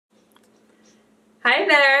Hi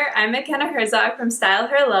there, I'm McKenna Herzog from Style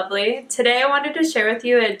Her Lovely. Today I wanted to share with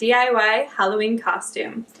you a DIY Halloween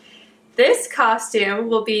costume. This costume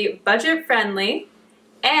will be budget friendly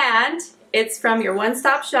and it's from your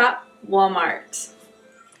one-stop shop, Walmart.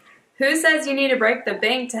 Who says you need to break the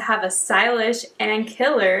bank to have a stylish and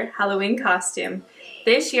killer Halloween costume?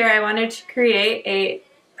 This year I wanted to create a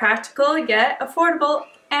practical yet affordable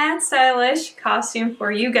and stylish costume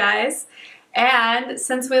for you guys. And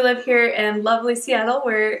since we live here in lovely Seattle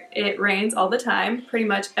where it rains all the time, pretty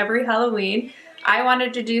much every Halloween, I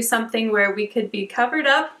wanted to do something where we could be covered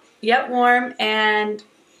up yet warm and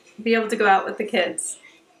be able to go out with the kids.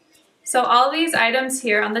 So all these items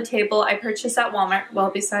here on the table I purchased at Walmart,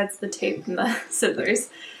 well besides the tape and the scissors,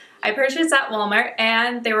 I purchased at Walmart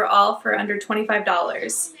and they were all for under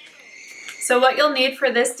 $25. So what you'll need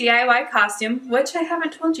for this DIY costume, which I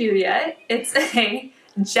haven't told you yet, it's a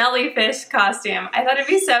jellyfish costume. I thought it'd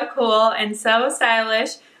be so cool and so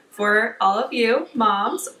stylish for all of you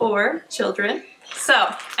moms or children.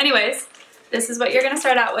 So anyways, this is what you're going to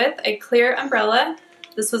start out with: a clear umbrella.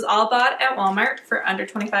 This was all bought at Walmart for under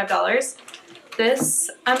 $25.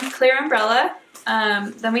 This clear umbrella.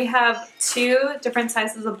 Then we have two different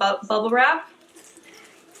sizes of bubble wrap.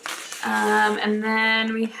 And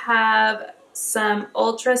then we have some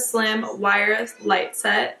ultra slim wire light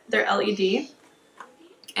set. They're LED.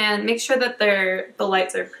 And make sure that the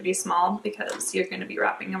lights are pretty small because you're going to be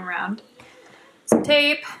wrapping them around. Some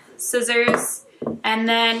tape, scissors, and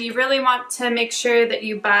then you really want to make sure that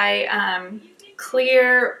you buy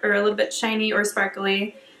clear or a little bit shiny or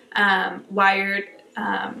sparkly wired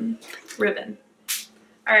ribbon.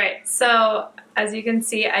 Alright, so as you can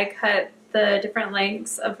see, I cut the different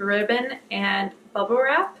lengths of ribbon and bubble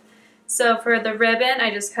wrap. So for the ribbon,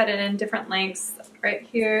 I just cut it in different lengths right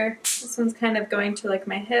here. This one's kind of going to like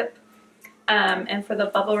my hip. And for the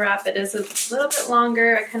bubble wrap, it is a little bit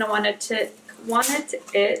longer. I kind of wanted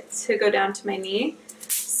it to go down to my knee.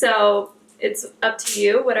 So it's up to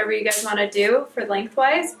you, whatever you guys want to do for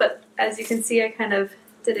lengthwise. But as you can see, I kind of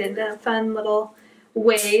did it in a fun little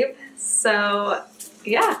wave. So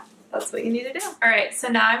yeah. That's what you need to do. Alright, so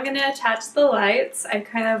now I'm going to attach the lights. I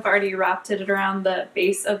kind of already wrapped it around the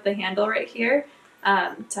base of the handle right here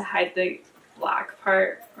to hide the black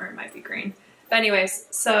part, or it might be green. But anyways,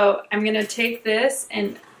 so I'm going to take this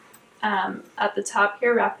and at the top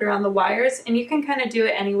here, wrap it around the wires. And you can kind of do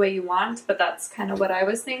it any way you want, but that's kind of what I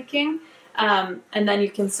was thinking. And then you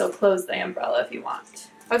can still close the umbrella if you want.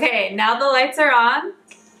 Okay, now the lights are on.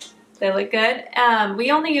 They look good. We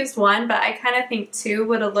only used one, but I kind of think two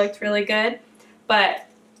would have looked really good, but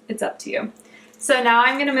it's up to you. So now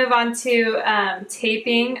I'm going to move on to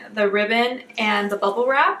taping the ribbon and the bubble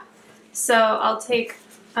wrap. So I'll take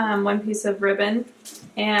one piece of ribbon,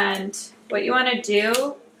 and what you want to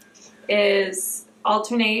do is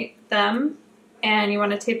alternate them, and you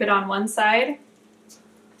want to tape it on one side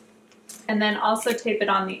and then also tape it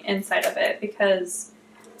on the inside of it because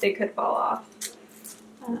they could fall off.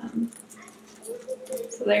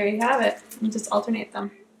 So there you have it. You just alternate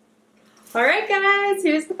them. Alright guys,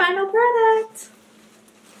 here's the final product.